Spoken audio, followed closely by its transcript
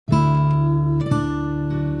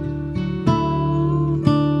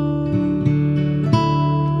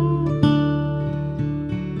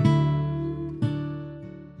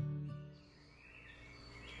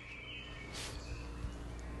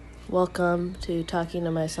Welcome to Talking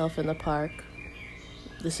to Myself in the Park.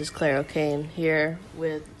 This is Claire O'Kane here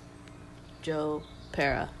with Joe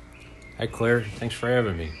Pera. Hi, Claire. Thanks for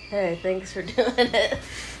having me. Hey, thanks for doing it.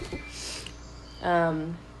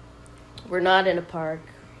 We're not in a park.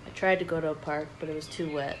 I tried to go to a park, but it was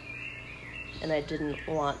too wet. And I didn't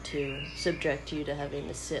want to subject you to having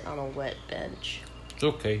to sit on a wet bench. It's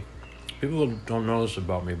okay. People don't know this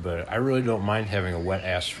about me, but I really don't mind having a wet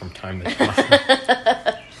ass from time to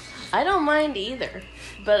time. I don't mind either,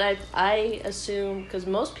 but I assume, because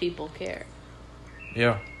most people care.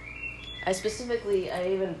 Yeah. I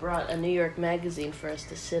even brought a New York magazine for us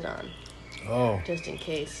to sit on. Oh. Just in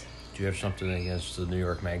case. Do you have something against the New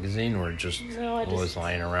York magazine, or just always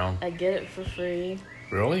lying around? I get it for free.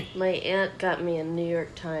 Really? My aunt got me a New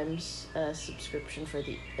York Times subscription for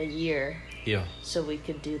a year. Yeah. So we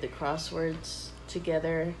could do the crosswords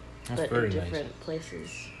together, That's but very in different nice.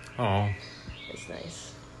 places. Oh. It's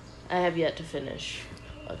nice. I have yet to finish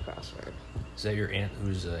a crossword. Is that your aunt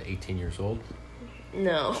who's 18 years old?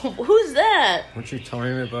 No. Who's that? Weren't you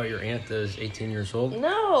telling me about your aunt that is 18 years old?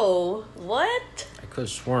 No. What? I could have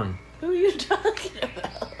sworn. Who are you talking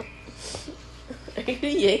about? Are you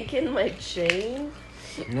yanking my chain?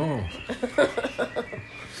 No.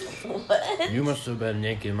 What? You must have been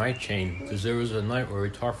yanking my chain, because there was a night where we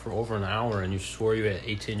talked for over an hour and you swore you had an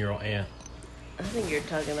 18-year-old aunt. I think you're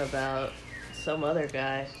talking about some other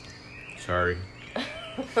guy. Sorry.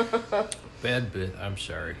 Bad bit, I'm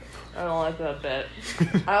sorry. I don't like that bit.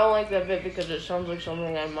 I don't like that bit because it sounds like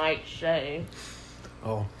something I might say.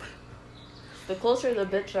 Oh. The closer the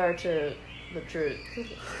bits are to the truth.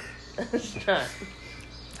 It's not.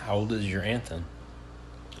 How old is your aunt then?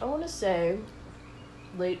 I want to say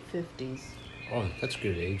late 50s. Oh, that's a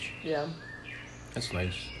good age. Yeah. That's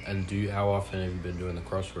nice. And how often have you been doing the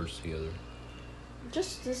crosswords together?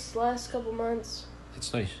 Just this last couple months.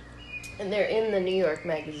 It's nice. And they're in the New York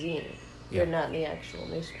magazine. They're Yeah. not in the actual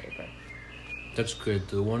newspaper. That's good.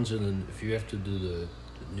 The ones if you have to do the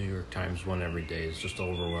New York Times one every day, it's just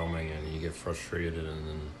overwhelming and you get frustrated and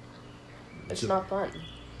then... It's not fun.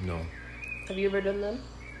 No. Have you ever done them?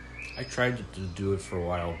 I tried to do it for a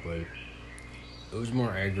while, but it was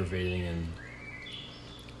more aggravating and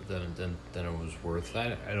than it was worth.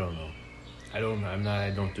 I don't know. I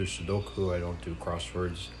don't do Sudoku, I don't do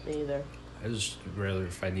crosswords. Me either. I just rather,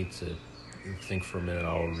 if I need to think for a minute,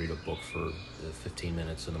 I'll read a book for 15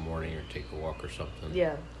 minutes in the morning or take a walk or something.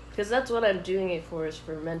 Yeah, because that's what I'm doing it for, is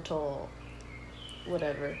for mental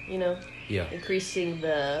whatever, you know? Yeah. Increasing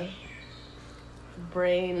the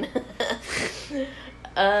brain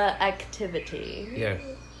activity. Yeah,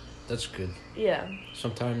 that's good. Yeah.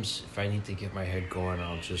 Sometimes if I need to get my head going,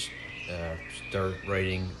 I'll just start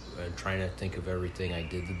writing and trying to think of everything I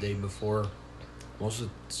did the day before.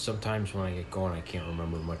 Sometimes when I get going, I can't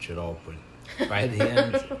remember much at all, but by the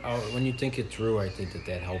end, when you think it through, I think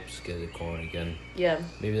that helps get it going again. Yeah.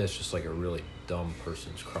 Maybe that's just like a really dumb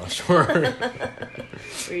person's crossword.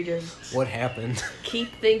 Where you just... What happened?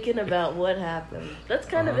 Keep thinking about what happened. That's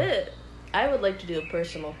kind of it. I would like to do a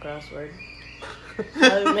personal crossword.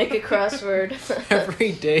 I would make a crossword.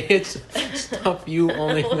 Every day it's stuff you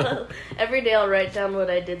only know. Every day I'll write down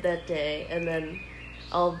what I did that day, and then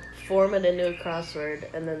I'll form it into a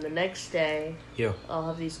crossword, and then the next day I'll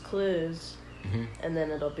have these clues, and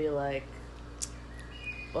then it'll be like,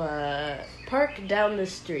 park down the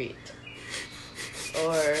street,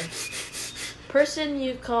 or person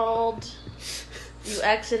you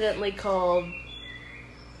accidentally called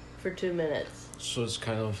for 2 minutes. So it's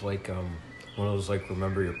kind of like one of those like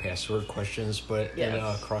remember your password questions, but in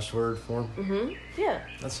a crossword form. Mm-hmm. Yeah.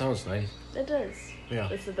 That sounds nice. It does. Yeah.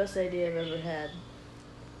 It's the best idea I've ever had.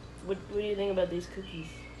 What do you think about these cookies?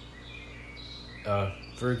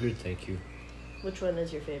 Very good, thank you. Which one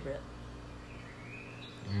is your favorite?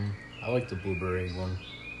 I like the blueberry one.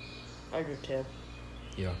 I do too.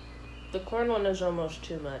 Yeah. The corn one is almost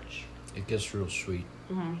too much. It gets real sweet.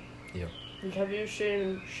 Mm-hmm. Yeah. Have you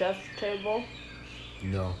seen Chef's Table?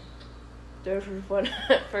 No. There's one.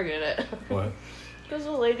 Forget it. What? Because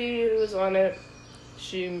the lady who was on it,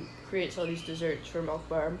 she creates all these desserts for Milk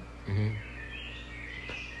Bar. Mm-hmm.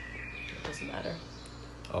 It doesn't matter.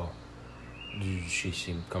 Oh. Did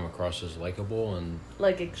she come across as likable and...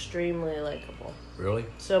 Like, extremely likable. Really?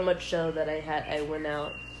 So much so that I went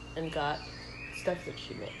out and got stuff that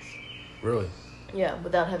she makes. Really? Yeah,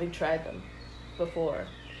 without having tried them before.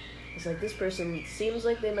 It's like, this person seems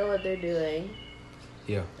like they know what they're doing.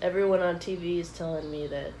 Yeah. Everyone on TV is telling me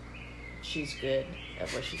that she's good at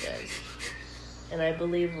what she does. And I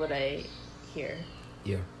believe what I hear.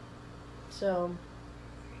 Yeah. So,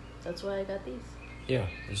 that's why I got these. Yeah,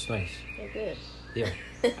 it's nice. They're good. Yeah.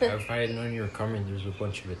 If I had known you were coming, there's a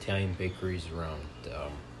bunch of Italian bakeries around.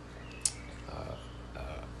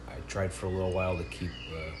 I tried for a little while to keep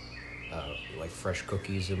like fresh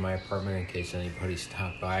cookies in my apartment in case anybody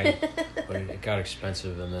stopped by, but it got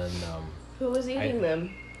expensive. And then who was eating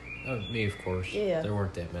them? Me, of course. Yeah. There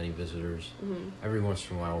weren't that many visitors. Mm-hmm. Every once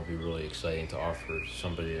in a while, it would be really exciting to offer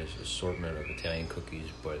somebody an assortment of Italian cookies,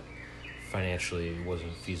 but financially, it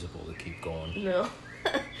wasn't feasible to keep going. No.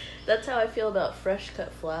 That's how I feel about fresh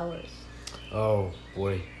cut flowers. Oh,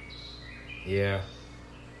 boy. Yeah.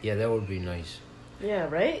 Yeah, that would be nice. Yeah,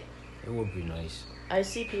 right? It would be nice. I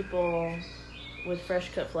see people with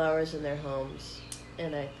fresh cut flowers in their homes,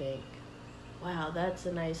 and I think, wow, that's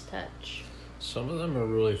a nice touch. Some of them are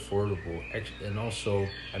really affordable. And also,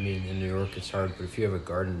 I mean, in New York it's hard, but if you have a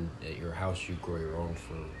garden at your house, you grow your own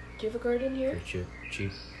for... Do you have a garden here? For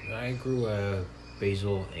cheap. I grew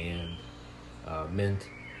basil and mint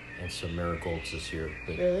and some marigolds this year.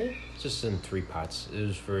 But really? Just in 3 pots. It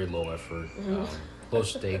was very low effort, low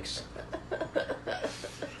stakes.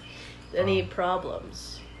 Any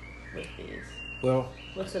problems with these? Well...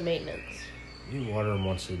 What's the maintenance? You water them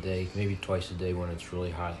once a day, maybe twice a day when it's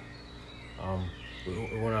really hot.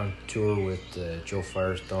 We went on tour with Joe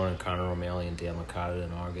Firestone and Connor O'Malley and Dan Licata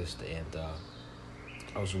in August, and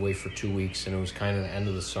I was away for 2 weeks, and it was kind of the end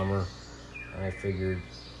of the summer, and I figured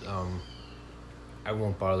I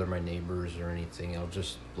won't bother my neighbors or anything. I'll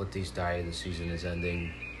just let these die. The season is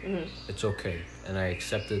ending. Mm-hmm. It's okay. And I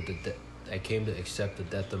accepted I came to accept the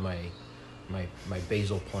death of my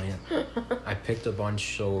basil plant. I picked a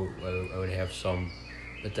bunch so I would have some,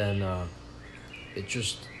 but then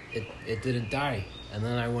it didn't die. And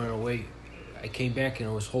then I went away. I came back and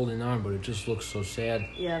I was holding on, but it just looked so sad.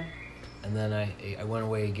 Yeah. And then I went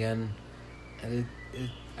away again, and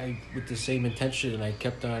I with the same intention, and I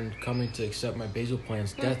kept on coming to accept my basil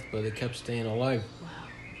plant's death, but it kept staying alive. Wow.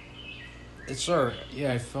 It's sorry.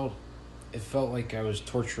 Yeah, it felt like I was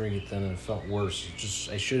torturing it then, and it felt worse.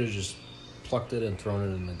 I should have just plucked it and thrown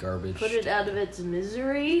it in the garbage. Put it out of its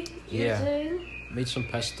misery. You're saying? Made some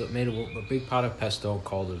pesto. Made a big pot of pesto. And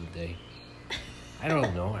called it a day. I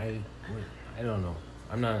don't know. I don't know.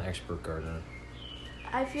 I'm not an expert gardener.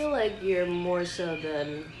 I feel like you're more so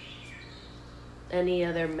than any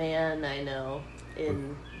other man I know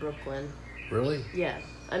in Brooklyn. Really? Yeah.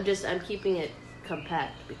 I'm keeping it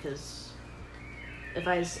compact because if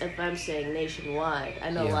I'm saying nationwide, I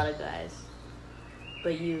know a lot of guys,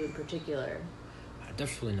 but you in particular.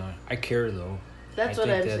 Definitely not. I care though. That's what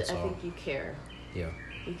I'm saying. I think you care. Yeah.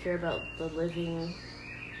 You care about the living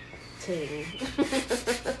thing.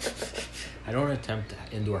 I don't attempt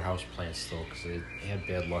indoor house plants though, because I had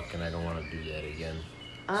bad luck, and I don't want to do that again.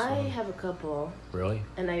 I have a couple. Really?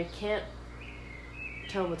 And I can't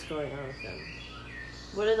tell what's going on with them.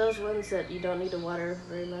 What are those ones that you don't need to water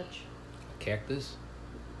very much? Cactus?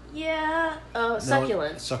 Yeah. Oh,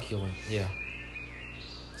 succulent. Succulent, yeah.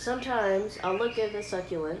 Sometimes I'll look at the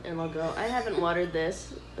succulent and I'll go, I haven't watered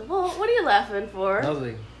this. Well, what are you laughing for?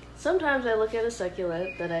 Nothing. Sometimes I look at a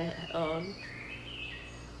succulent that I own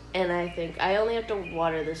and I think, I only have to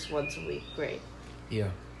water this once a week. Great. Yeah.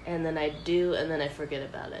 And then I do, and then I forget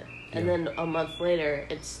about it. And then a month later,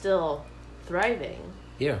 it's still thriving.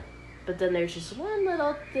 Yeah. But then there's just one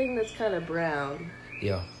little thing that's kind of brown.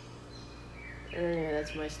 Yeah. And anyway,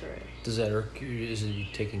 that's my story. Does that irk you? Is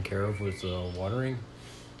it taken care of with watering?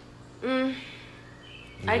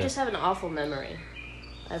 I just have an awful memory.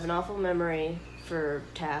 I have an awful memory for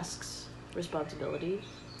tasks, responsibilities.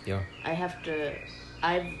 Yeah.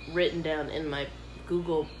 I've written down in my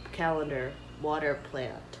Google Calendar, water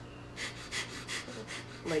plant.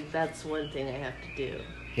 Like, that's one thing I have to do.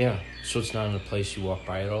 Yeah. So it's not in a place you walk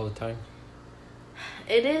by it all the time?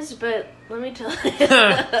 It is, but let me tell you,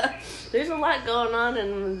 there's a lot going on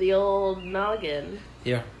in the old noggin.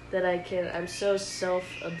 Yeah. That I'm so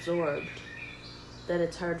self-absorbed that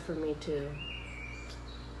it's hard for me to.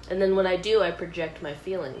 And then when I do, I project my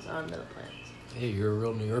feelings onto the plants. Hey, you're a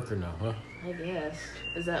real New Yorker now, huh? I guess.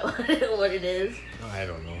 Is that what it is? I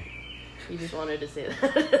don't know. You just wanted to say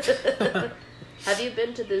that. Have you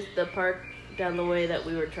been to the park down the way that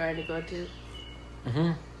we were trying to go to?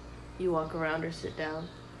 Mm-hmm. You walk around or sit down?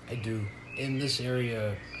 I do. In this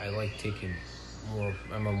area, I like taking more...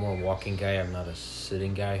 I'm a more walking guy. I'm not a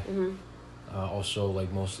sitting guy. Mm-hmm. Also,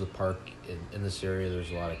 like most of the park in this area, there's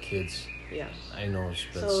a lot of kids. Yeah. I know it's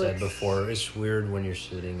been said before. It's weird when you're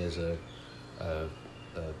sitting as a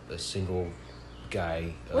single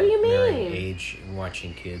guy. What do you mean? Marrying age and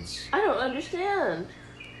watching kids. I don't understand.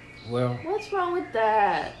 Well... What's wrong with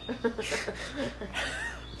that?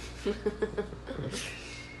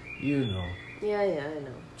 You know. Yeah, I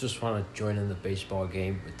know. Just want to join in the baseball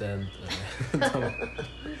game, but then...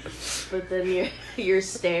 But then your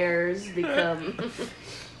stares become...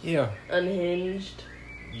 unhinged.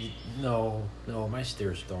 No, my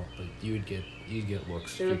stares don't, but you'd get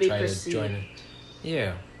looks if you try to join it.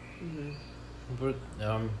 Yeah. Mm-hmm. But,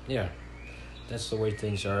 yeah. That's the way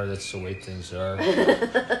things are.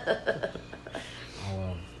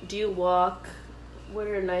 Do you walk? What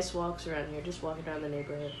are nice walks around here? Just walking around the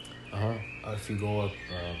neighborhood. If you go up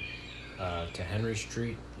to Henry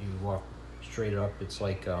Street, you walk straight up. It's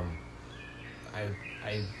like I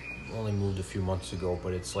only moved a few months ago,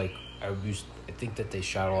 but it's like I think that they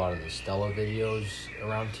shot a lot of the Stella videos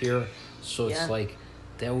around here, so it's like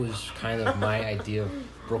that was kind of my idea of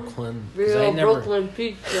Brooklyn. Brooklyn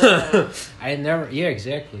pizza. I had never,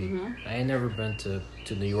 exactly. Mm-hmm. I had never been to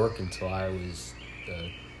New York until I was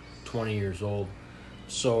 20 years old.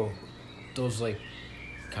 So those like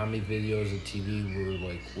comedy videos and TV were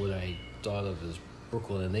like what I thought of as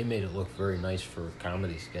Brooklyn, and they made it look very nice for a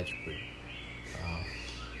comedy sketch.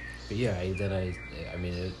 But yeah, I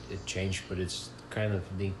mean, it changed, but it's kind of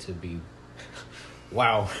neat to be.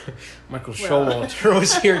 Wow, Michael Showalter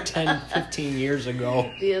was here 10, 15 years ago.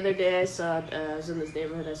 The other day I was in this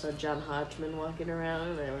neighborhood, I saw John Hodgman walking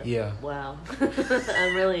around, and I went, wow,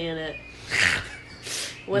 I'm really in it.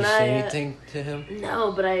 When you say anything to him?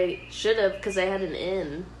 No, but I should have, because I had an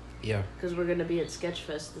in. Yeah. Because we're going to be at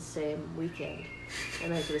Sketchfest the same weekend.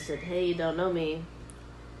 And I could have said, hey, you don't know me.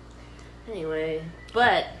 Anyway,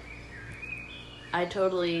 but I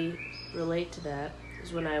totally relate to that.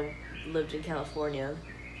 Because when I lived in California,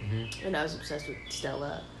 and I was obsessed with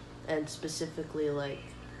Stella, and specifically like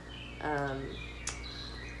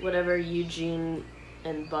whatever Eugene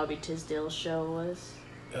and Bobby Tisdale's show was.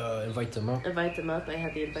 Invite Them Up. Invite Them Up. I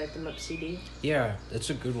had the Invite Them Up CD. Yeah, it's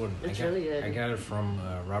a good one. It's really good. I got it from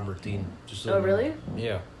Robert Dean. Really?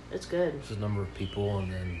 Yeah. It's good. There's a number of people, and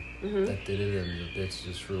then that did it, and it's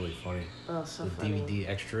just really funny. Oh, so the funny. DVD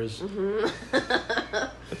extras. I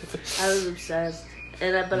was obsessed,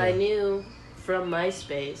 but I knew from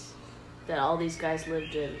MySpace that all these guys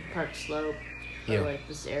lived in Park Slope, or like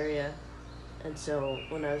this area, and so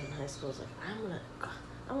when I was in high school, I was like,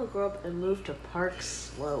 I'm gonna grow up and move to Park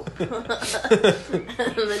Slope.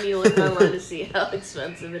 And then you look online to see how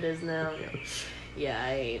expensive it is now. Yeah,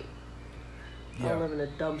 I ain't. I'll live in a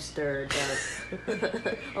dumpster.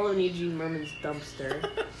 I'll live in Eugene Merman's dumpster.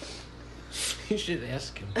 You should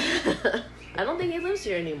ask him. I don't think he lives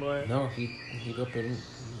here anymore. No, he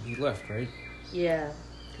left, right? Yeah,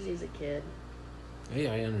 because he's a kid.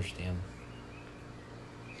 Yeah, I understand.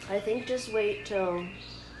 I think just wait till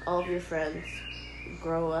all of your friends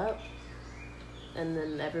grow up, and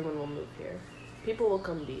then everyone will move here. People will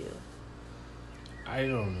come to you. I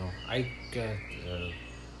don't know. I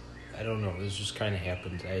don't know. This just kind of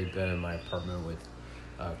happened. I had been in my apartment with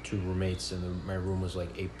two roommates, and my room was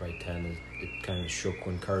like 8 by 10. It kind of shook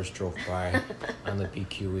when cars drove by on the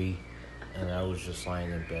PQE, and I was just lying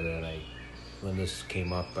in bed, and when this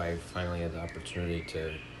came up, I finally had the opportunity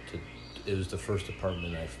to it was the first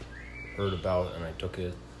apartment I've heard about, and I took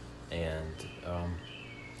it, and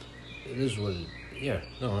it is what it,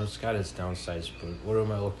 it's got its downsides, but what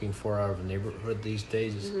am I looking for out of a neighborhood these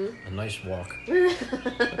days is a nice walk.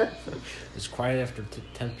 It's quiet after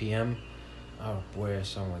 10 p.m. Oh boy, I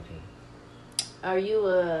sound like it. Are you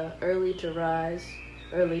early to rise,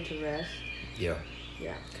 early to rest? Yeah.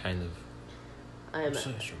 Yeah. Kind of. I'm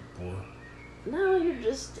such a bore. No, you're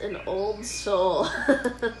just an old soul.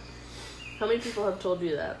 How many people have told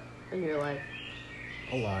you that in your life?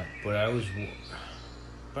 A lot, but I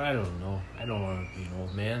don't know. I don't want to be an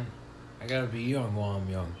old man. I gotta be young while I'm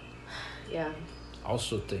young. Yeah. I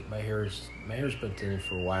also think my hair's been thinning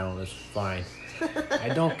for a while, and it's fine. I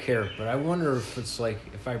don't care, but I wonder if it's like,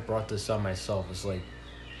 if I brought this on myself, it's like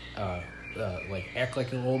act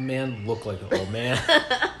like an old man, look like an old man.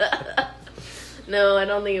 No, I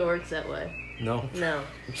don't think it works that way. No? No.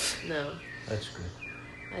 That's good.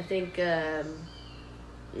 I think, I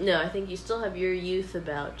think you still have your youth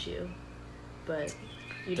about you, but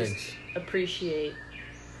you just appreciate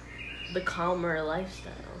the calmer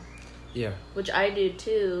lifestyle. Yeah. Which I do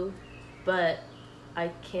too, but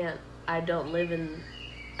I can't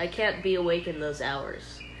be awake in those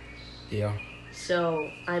hours. Yeah. So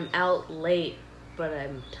I'm out late, but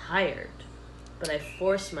I'm tired. But I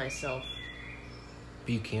force myself.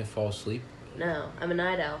 But you can't fall asleep? No, I'm a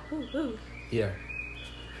night owl. Woo. Yeah.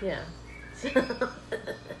 Yeah.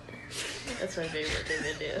 That's my favorite thing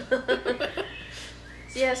to do.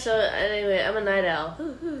 So anyway, I'm a night owl.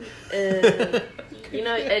 And,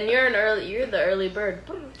 and you're the early bird.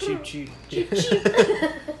 Cheep.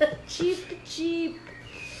 Cheep. cheap.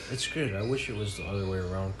 It's good. I wish it was the other way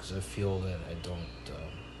around because I feel that I don't.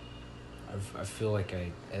 I feel like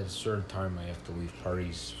at a certain time I have to leave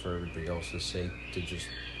parties for everybody else's sake to just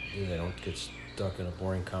they don't get stuck in a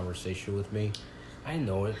boring conversation with me. I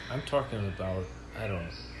know it. I'm talking about. I don't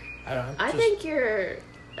know. I think you're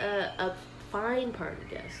a fine party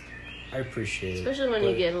guest. I appreciate it. Especially when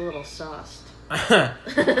you get a little sauced.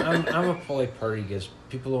 I'm a polite party guest.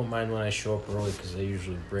 People don't mind when I show up early because I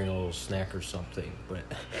usually bring a little snack or something. But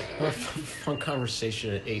a fun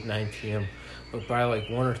conversation at 8, 9 p.m. But by like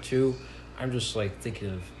 1 or 2, I'm just like thinking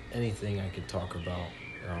of anything I could talk about.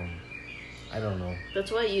 I don't know.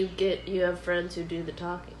 That's why you have friends who do the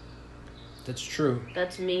talking. That's true.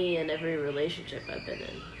 That's me in every relationship I've been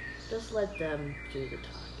in. Just let them do the talking.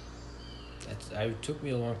 It took me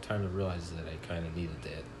a long time to realize that I kind of needed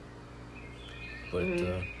that. But,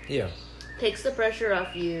 yeah. Takes the pressure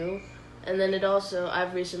off you. And then it also,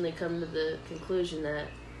 I've recently come to the conclusion that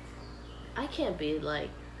I can't be, like,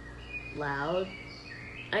 loud.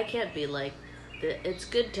 I can't be, like, it's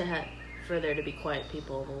good for there to be quiet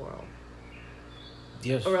people in the world.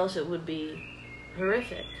 Yes. Or else it would be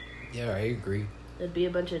horrific. Yeah, I agree. There'd be a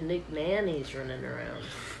bunch of Nick Nannies running around.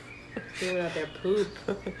 Feeling out their poop.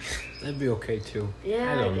 That'd be okay too.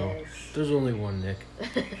 Yeah, I don't know. There's only one Nick.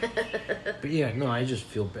 But yeah, no, I just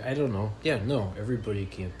feel bad. I don't know. Yeah, no, everybody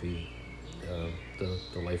can't be the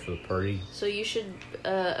life of the party. So you should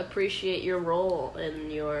appreciate your role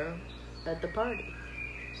at the party.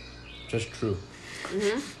 Just true.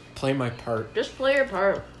 Mhm. Play my part. Just play your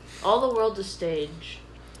part. All the world's a stage.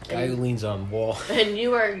 Guy who leans on wall. And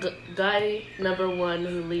you are guy number 1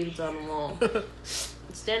 who leans on wall.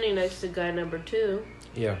 Standing next to guy number 2.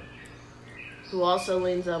 Yeah. Who also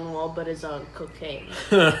leans on wall but is on cocaine.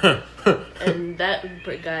 And that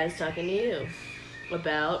guy is talking to you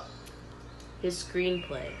about his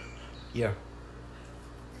screenplay. Yeah.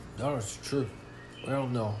 No, it's true. Well,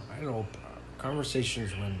 no. I don't know.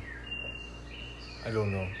 Conversations when... I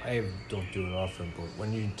don't know. I don't do it often, but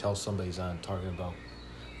when you tell somebody's talking about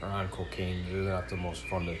or on cocaine, they're not the most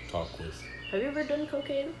fun to talk with. Have you ever done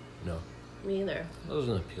cocaine? No. Me either. It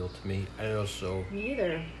doesn't appeal to me. I also... Me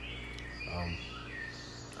either.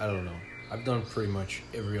 I don't know. I've done pretty much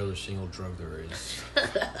every other single drug there is.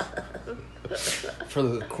 For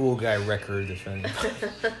the cool guy record, if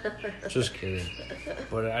anything. Just kidding.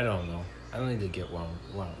 But I don't know. I don't need to get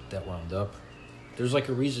wound up. There's like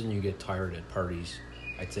a reason you get tired at parties,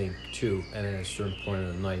 I think, too, and at a certain point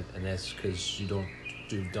of the night, and that's because you don't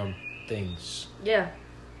do dumb things. Yeah.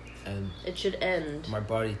 And it should end. My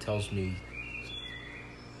body tells me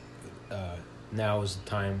now is the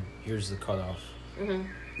time, here's the cutoff. Mm-hmm.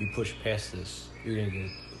 You push past this, you're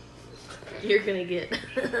gonna get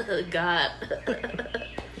got.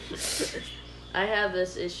 I have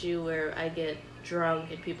this issue where I get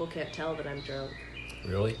drunk and people can't tell that I'm drunk.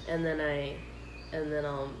 Really? And then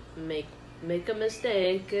I'll make a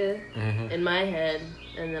mistake in my head,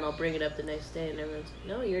 and then I'll bring it up the next day, and everyone's like,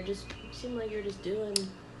 no, you seem like you're just doing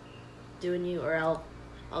you, or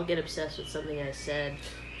I'll get obsessed with something I said.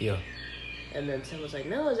 Yeah. And then someone's like,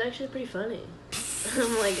 no, it's actually pretty funny.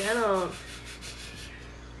 I'm like, I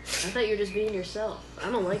thought you were just being yourself.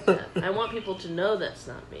 I don't like that. I want people to know that's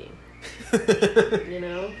not me. You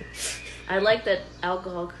know? I like that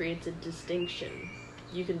alcohol creates a distinction.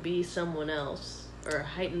 You can be someone else, or a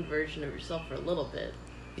heightened version of yourself for a little bit.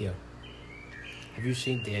 Yeah. Have you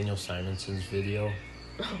seen Daniel Simonson's video?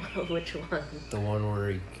 Which one? The one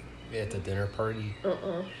where at the dinner party?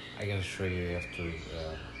 I gotta show you after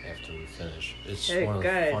we finish. It's one of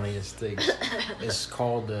the funniest things. It's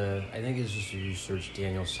called, I think it's just if you search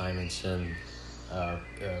Daniel Simonson,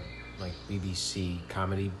 like BBC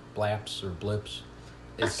comedy blaps or blips.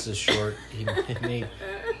 It's the short he made.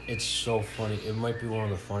 It's so funny. It might be one of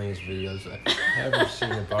the funniest videos I've ever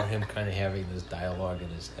seen about him kind of having this dialogue in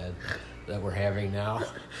his head that we're having now.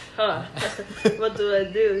 Huh. What do I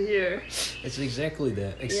do here? It's exactly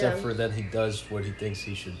that, except for then he does what he thinks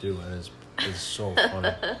he should do, and it's so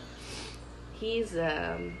funny. He's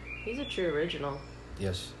a true original.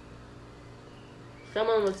 Yes.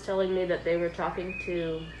 Someone was telling me that they were talking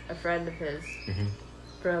to a friend of his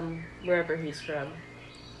from wherever he's from.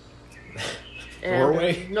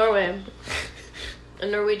 Norway? Norway. A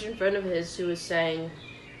Norwegian friend of his who was saying,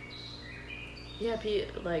 yeah,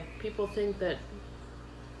 people think that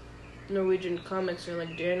Norwegian comics are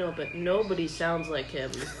like Daniel, but nobody sounds like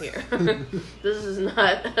him here. This is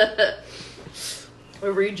not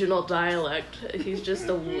a regional dialect. He's just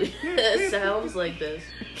sounds like this.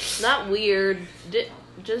 Not weird,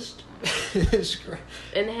 just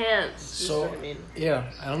enhanced. So, what I mean.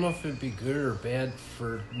 Yeah, I don't know if it'd be good or bad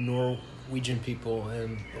for Norwegian people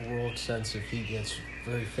in a world sense if he gets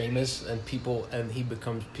very famous and he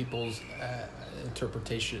becomes people's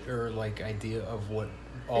interpretation or like idea of what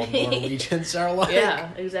all Norwegians are like.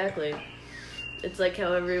 Yeah, exactly. It's like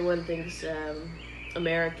how everyone thinks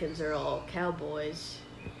Americans are all cowboys.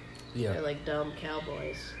 Yeah. They're like dumb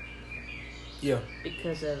cowboys. Yeah.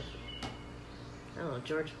 Because of, I don't know,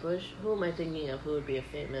 George Bush? Who am I thinking of who would be a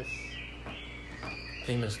famous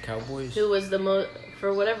cowboys? Who was the most,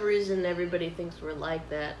 for whatever reason everybody thinks we're like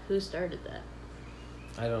that. Who started that?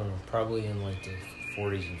 I don't know. Probably in like the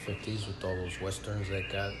 40s and 50s with all those westerns that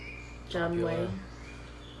got John popular. Wayne?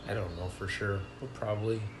 I don't know for sure, but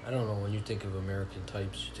probably. I don't know. When you think of American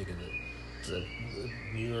types, you think of the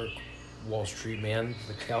New York Wall Street man,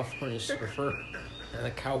 the California surfer, and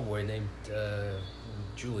a cowboy named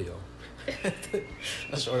Julio.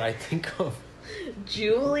 That's what I think of.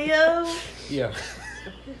 Julio? Yeah.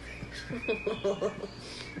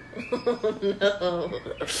 Oh no.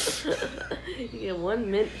 You get one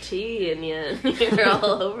mint tea and you're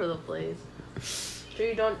all over the place. So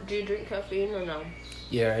do you drink caffeine or no?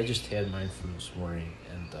 Yeah, I just had mine from this morning,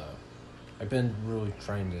 and I've been really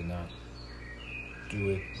trying to not do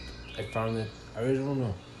it. I found that I don't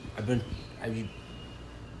know.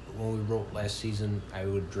 When we wrote last season, I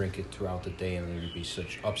would drink it throughout the day, and there would be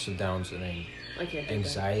such ups and downs and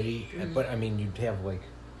anxiety. Mm-hmm. But I mean, you'd have like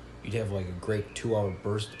a great 2-hour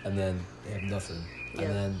burst, and then have nothing, and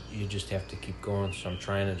then you just have to keep going. So I'm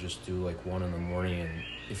trying to just do like 1 in the morning, and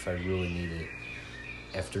if I really need it,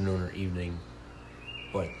 afternoon or evening.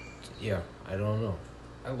 But yeah, I don't know.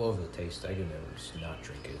 I love the taste. I could never just not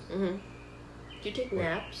drink it. Mm-hmm. Do you take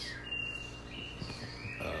naps?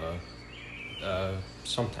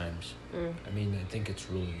 Sometimes. I mean, I think it's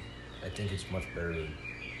much better than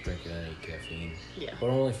drinking any caffeine. Yeah. But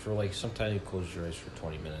only for like, sometimes you close your eyes for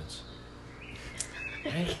 20 minutes.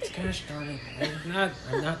 Gosh darn it.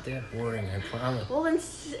 I'm not that boring, I promise. Well, then,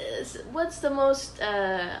 what's the most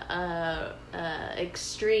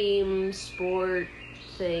extreme sport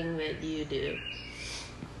thing that you do?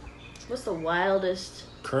 What's the wildest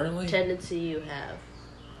currently tendency you have?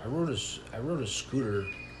 I rode a scooter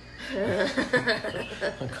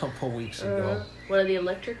a couple weeks ago. One of the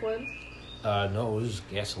electric ones? No, it was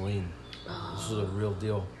gasoline. Oh. This was a real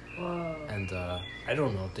deal. Whoa. And I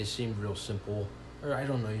don't know, they seemed real simple. Or I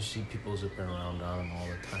don't know, you see people zipping around on them all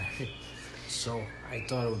the time. So I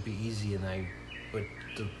thought it would be easy, but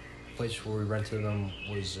the place where we rented them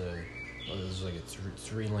was it was like a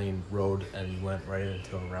 3-lane road, and you went right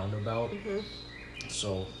into a roundabout. Mm-hmm.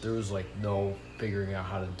 So there was like no figuring out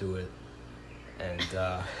how to do it, and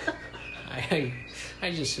I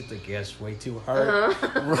just hit the gas way too hard,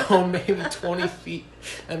 rode maybe 20 feet,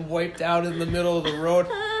 and wiped out in the middle of the road.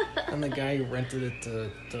 And the guy who rented it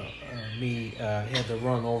to me had to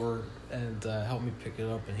run over and help me pick it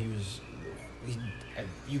up, and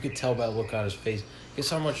you could tell by the look on his face.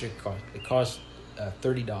 Guess how much it cost? It cost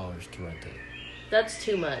 $30 to rent it. That's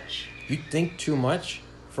too much. You think too much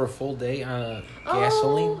for a full day on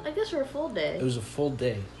gasoline? I guess for a full day. It was a full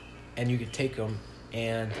day, and you could take them,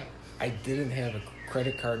 and I didn't have a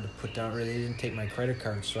credit card to put down, or they didn't take my credit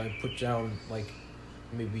card, so I put down like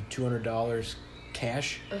maybe $200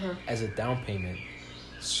 cash as a down payment.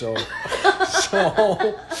 So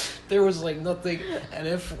there was like nothing, and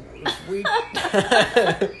if we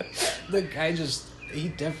the guy he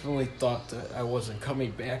definitely thought that I wasn't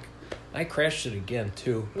coming back. I crashed it again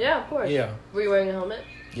too. Yeah, of course. Yeah. Were you wearing a helmet?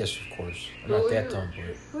 Yes, of course. I'm not that dumb,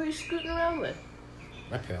 but who were you scooting around with?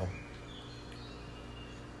 My pal.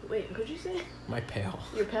 Wait, what'd you say? My pal.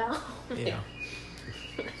 Your pal? Yeah.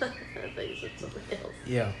 I thought you said something else.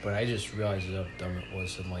 Yeah, but I just realized how dumb it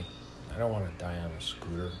was, and like, I don't want to die on a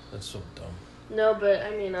scooter. That's so dumb. No, but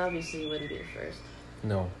I mean, obviously you wouldn't be the first.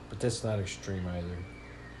 No, but that's not extreme either.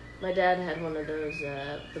 My dad had one of those,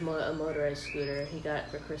 a motorized scooter he got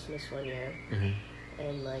for Christmas one year. Mm-hmm.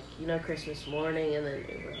 And like, Christmas morning, and then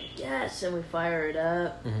we were like, yes, and we fire it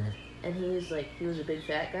up. Mm-hmm. And he was a big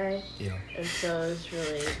fat guy. Yeah. And so it was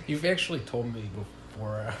really... You've actually told me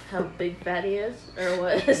before... how big fat he is? Or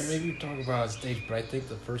what? Maybe you talk about on stage, but I think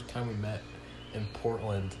the first time we met in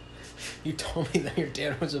Portland, you told me that your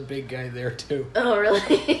dad was a big guy there too. Oh,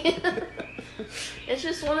 really? It's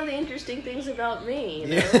just one of the interesting things about me,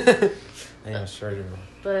 Yeah. Yeah, sorry to know.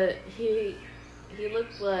 But he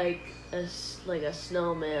looked like a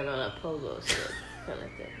snowman on a pogo stick kind of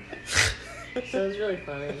thing. So it was really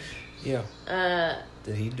funny. Yeah.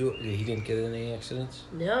 Did he didn't get in any accidents?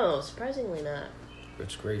 No, surprisingly not.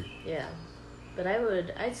 That's great. Yeah. But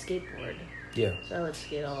I'd skateboard. Yeah. So I would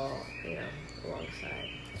skate all, alongside.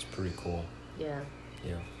 That's pretty cool. Yeah.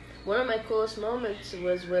 Yeah. One of my coolest moments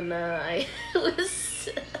was when I was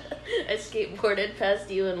I skateboarded past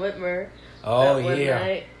you in Whitmer. Oh, that one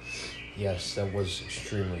night. Yes, that was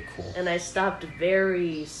extremely cool. And I stopped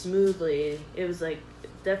very smoothly. It was like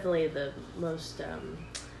definitely the most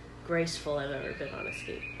graceful I've ever been on a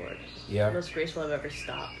skateboard. Yeah. The most graceful I've ever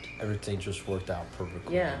stopped. Everything just worked out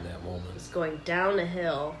perfectly in that moment. It's going down a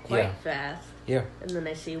hill quite fast. Yeah. And then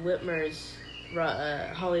I see Whitmer's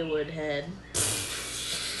Hollywood head.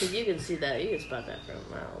 Because you can see that. You can spot that from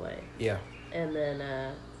a mile away. Yeah. And then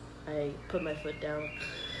I put my foot down.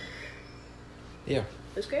 Yeah.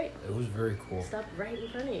 It was great. It was very cool. Stopped right in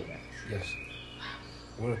front of you guys. Yes.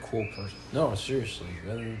 What a cool person. No, seriously. I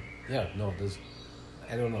don't know.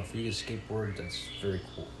 If you get skateboard, that's very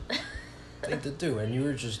cool. Thing to do. And you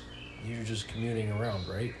were just commuting around,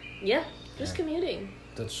 right? Yeah, just commuting.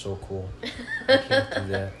 That's so cool. I can't do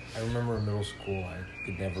that. I remember in middle school,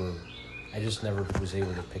 I just never was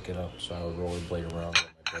able to pick it up, so I would rollerblade around with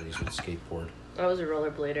my buddies with skateboard. I was a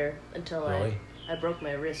rollerblader until really? I broke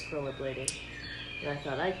my wrist rollerblading. And I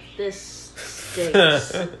thought, this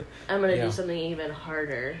stinks. I'm going to do something even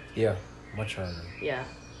harder. Yeah, much harder. Yeah.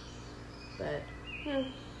 But,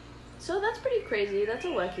 so that's pretty crazy. That's a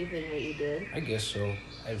wacky thing that you did. I guess so.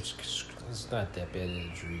 It's not that bad an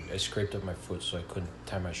injury. I scraped up my foot so I couldn't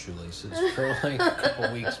tie my shoelaces for like a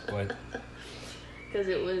couple weeks, but... Because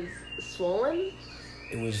it was swollen?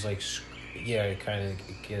 It was like, it kind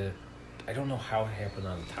of... I don't know how it happened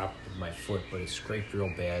on the top of my foot, but it scraped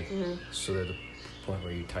real bad. Mm-hmm. So that the point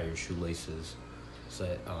where you tie your shoelaces. So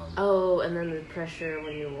that, and then the pressure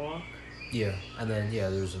when you walk. Yeah, and then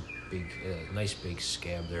there's a big, nice big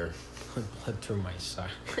scab there, bled through my sock.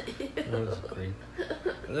 It was great.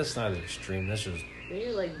 But that's not extreme. That's just.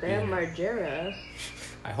 You're like Bam Margera.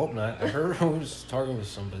 I hope not. I heard I was talking with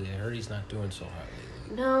somebody. I heard he's not doing so hot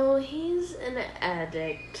lately. No, he's an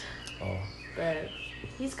addict. Oh. But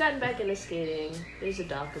he's gotten back into skating. There's a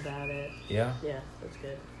doc about it. Yeah? Yeah, that's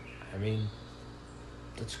good. I mean,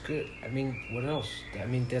 that's good. I mean, what else? I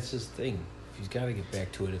mean, that's his thing. He's got to get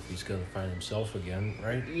back to it if he's going to find himself again,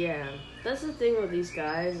 right? Yeah. That's the thing with these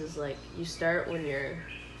guys is, like, you start when you're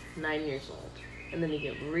 9 years old. And then you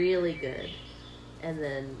get really good. And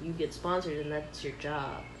then you get sponsored, and that's your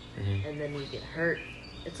job. Mm-hmm. And then you get hurt.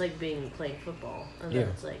 It's like playing football. And then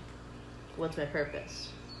it's like, what's my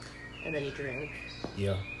purpose? And then you drink.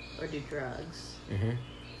 Yeah. Or do drugs. Mm-hmm.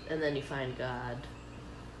 And then you find God.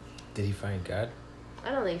 Did he find God?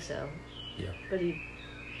 I don't think so. Yeah. But he,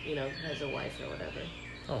 has a wife or whatever.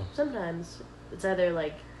 Oh. Sometimes it's either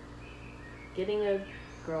like getting a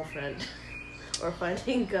girlfriend or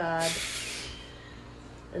finding God.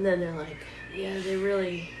 And then they're like, yeah, they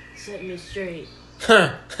really set me straight.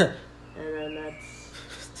 And then that's...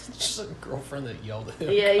 just a girlfriend that yelled at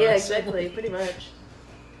him. Yeah, exactly. Pretty much.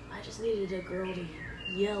 I just needed a girl to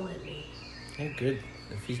yell at me. Yeah, good.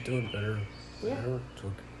 If he's doing better. Yeah.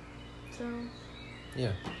 So...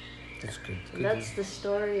 Yeah. That's good. That's the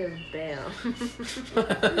story of Bam.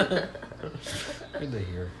 Good to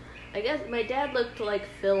hear. I guess my dad looked like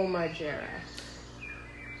Phil Margera.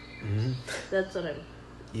 Mm-hmm. That's what I'm...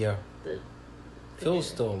 Yeah. Phil's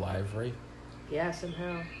still alive, right? Yeah,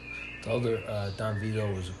 somehow. The other, Don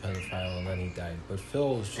Vito was a pedophile and then he died. But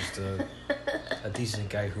Phil was just a decent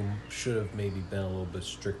guy who should have maybe been a little bit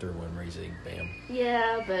stricter when raising Bam.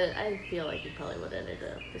 Yeah, but I feel like he probably would have ended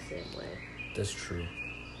up the same way. That's true.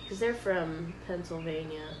 Because they're from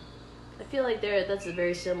Pennsylvania. I feel like that's a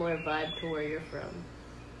very similar vibe to where you're from.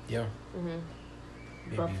 Yeah. Mm-hmm.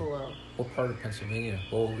 Buffalo. What part of Pennsylvania?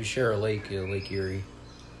 Well, we share a lake, Lake Erie.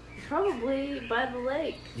 Probably by the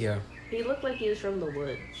lake. Yeah. He looked like he was from the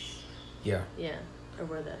woods. Yeah. Yeah. Or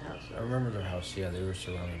where that house was. I remember their house. Yeah, they were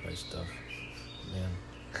surrounded by stuff. Man.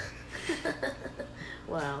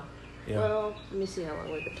 Wow. Yeah. Well, let me see how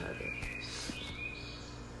long we've been talking.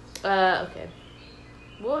 Okay.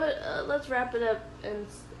 Let's wrap it up, and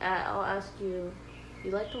I'll ask you.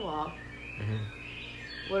 You like to walk.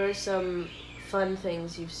 Mm-hmm. What are some fun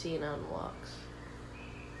things you've seen on walks?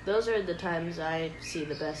 Those are the times I see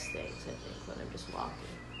the best things, I think, when I'm just walking.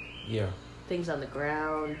 Yeah. Things on the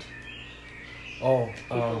ground. Oh,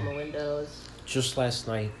 people in the windows. Just last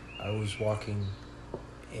night, I was walking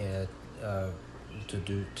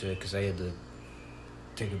because I had to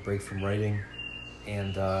take a break from writing,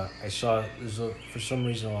 and I saw for some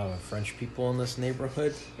reason a lot of French people in this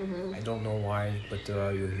neighborhood. Mm-hmm. I don't know why, but there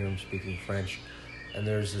are. You'll hear them speaking French, and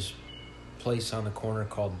there's this place on the corner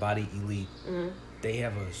called Body Elite. Mm-hmm. They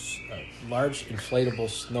have a large inflatable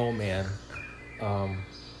snowman.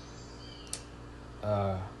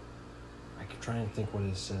 I keep trying to think what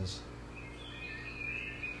it says.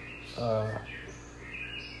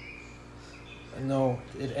 No,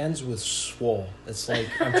 it ends with swole. It's like,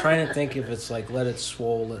 I'm trying to think if it's like let it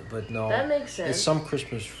swole, but no. That makes sense. It's some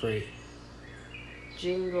Christmas phrase.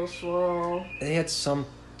 Jingle swole. They had some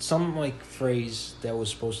like phrase that was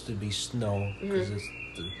supposed to be snow because it's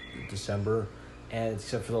December, and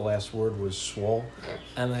except for the last word was swole.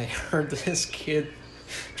 And I heard this kid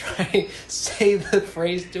try say the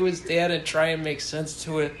phrase to his dad and try and make sense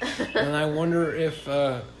to it. And I wonder if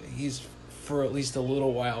he's, for at least a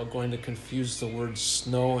little while, going to confuse the words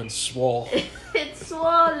snow and swole. It's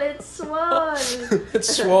swole, it's swole.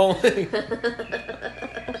 It's swollen.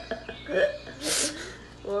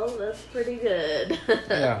 Well, that's pretty good.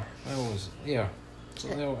 Yeah, that was, yeah.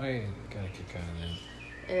 So no, I got a kick out of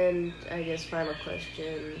that. And I guess final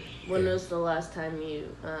question. When was the last time you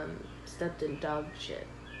stepped in dog shit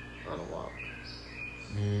on a walk?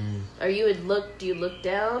 Do you look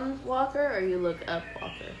down walker or you look up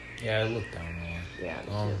walker? Yeah, I looked down a lot. Yeah,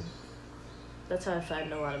 me too. That's how I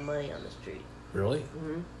find a lot of money on the street. Really?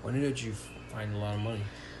 Mm-hmm. When did you find a lot of money?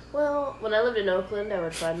 Well, when I lived in Oakland, I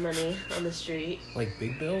would find money on the street. Like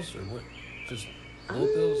big bills or what? Just little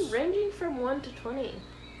bills? Ranging from 1 to 20.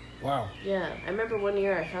 Wow. Yeah, I remember one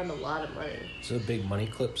year I found a lot of money. Is it a big money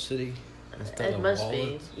clip city? It must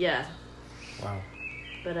be, yeah. Wow.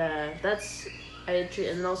 But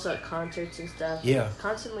and also at concerts and stuff. Yeah.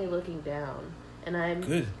 Constantly looking down, and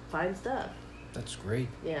I find stuff. That's great.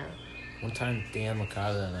 Yeah. One time, Dan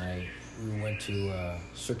Licata and we went to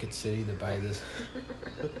Circuit City to buy this.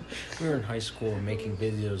 We were in high school and making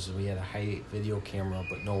videos, and we had a high video camera,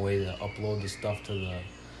 but no way to upload the stuff to the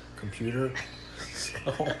computer.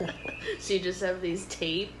 So you just have these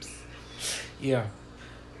tapes? Yeah,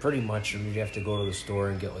 pretty much. You'd have to go to the store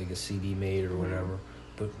and get like a CD made or whatever.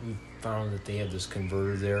 But we found that they had this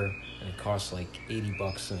converter there, and it cost like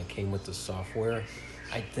 $80, and it came with the software.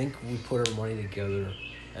 I think we put our money together,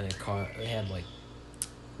 and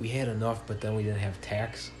we had enough, but then we didn't have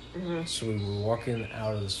tax. Mm-hmm. So we were walking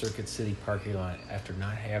out of the Circuit City parking lot after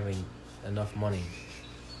not having enough money.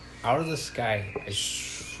 Out of the sky, I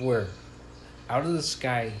swear, out of the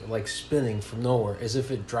sky, like spinning from nowhere, as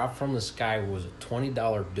if it dropped from the sky, was a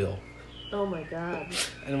 $20 bill. Oh my God.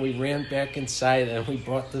 And we ran back inside and we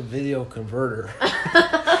bought the video converter.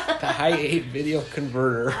 The Hi-8 video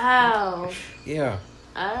converter. Wow. Yeah.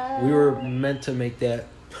 We were meant to make that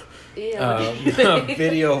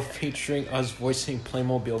video featuring us voicing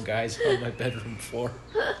Playmobil guys on my bedroom floor.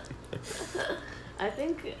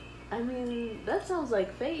 That sounds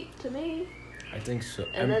like fate to me. I think so.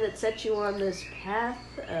 And then it set you on this path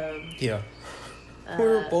of... Yeah.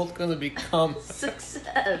 We're both going to become...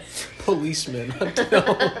 success. Policemen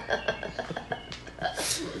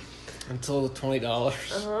until the $20.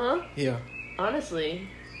 Uh-huh. Yeah. Honestly.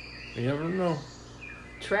 You never know.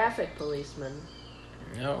 Traffic policeman.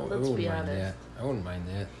 No, let's be honest. I wouldn't mind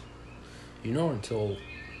that. Until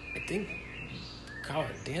I think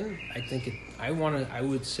Dan. I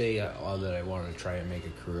would say that I wanted to try and make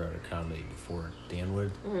a career out of comedy before Dan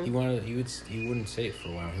would. Mm-hmm. He wouldn't say it for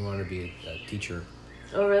a while. He wanted to be a teacher.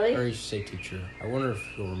 Oh really? Or he should say teacher. I wonder if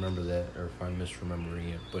he'll remember that or if I'm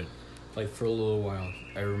misremembering it. But like for a little while,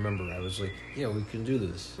 I remember I was like, yeah, we can do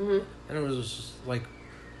this. Mm-hmm. And it was just like,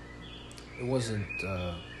 it wasn't.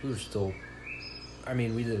 We were still. I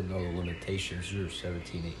mean, we didn't know the limitations. You were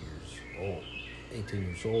 18 years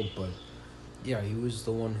old, but yeah, he was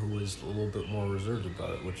the one who was a little bit more reserved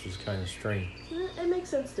about it, which was kind of strange. It makes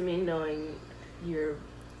sense to me, knowing your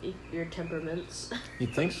temperaments. You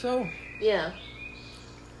think so? Yeah.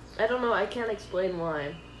 I don't know. I can't explain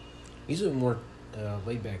why. He's a more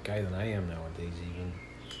laid-back guy than I am nowadays, even.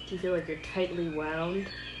 Do you feel like you're tightly wound?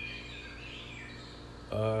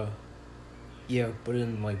 Yeah, but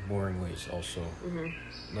in like boring ways also. Mm-hmm.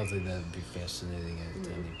 Nothing that would be fascinating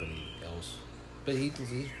to anybody else. But he's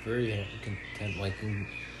very content. Like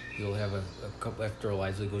he'll have a couple after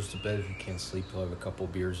Eliza goes to bed. If he can't sleep, he'll have a couple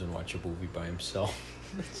beers and watch a movie by himself.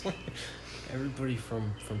 It's like everybody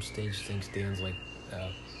from stage thinks Dan's like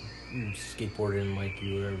skateboarding like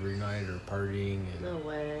you every night or partying. No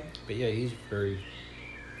way. But yeah, he's very.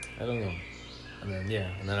 I don't know. And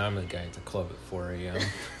then I'm the guy at the club at 4 a.m.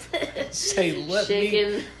 Say, let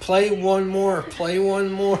me play one more.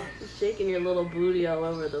 Shaking your little booty all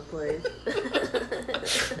over the place.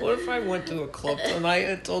 What if I went to a club tonight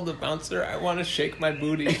and told the bouncer I want to shake my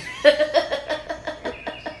booty?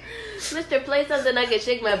 Mister, play something I can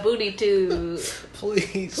shake my booty to.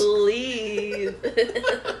 Please.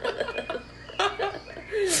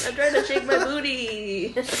 I'm trying to shake my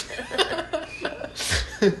booty.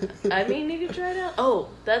 I mean, you can try it out. Oh,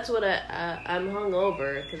 that's what I'm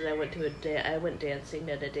hungover because I went dancing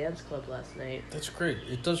at a dance club last night. That's great.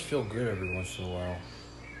 It does feel good every once in a while.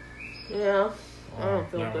 Yeah, I don't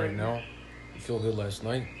feel not good right now. You feel good last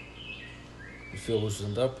night. You feel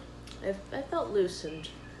loosened up. I felt loosened.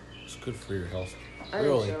 It's good for your health. I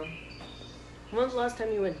Really? think so. When was the last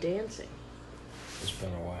time you went dancing? It's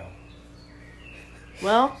been a while.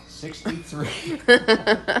 Well, 63.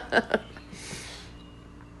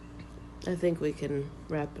 I think we can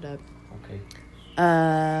wrap it up. Okay.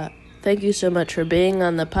 Thank you so much for being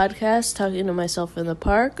on the podcast, talking to myself in the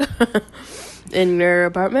park, in your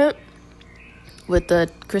apartment, with the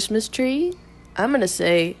Christmas tree. I'm going to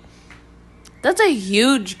say, that's a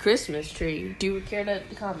huge Christmas tree. Do you care to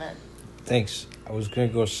comment? Thanks. I was going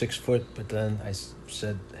to go 6 foot, but then I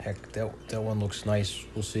said, heck, that one looks nice.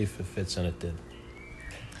 We'll see if it fits, and it did.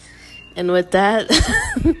 And with that,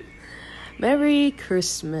 Merry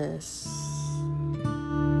Christmas.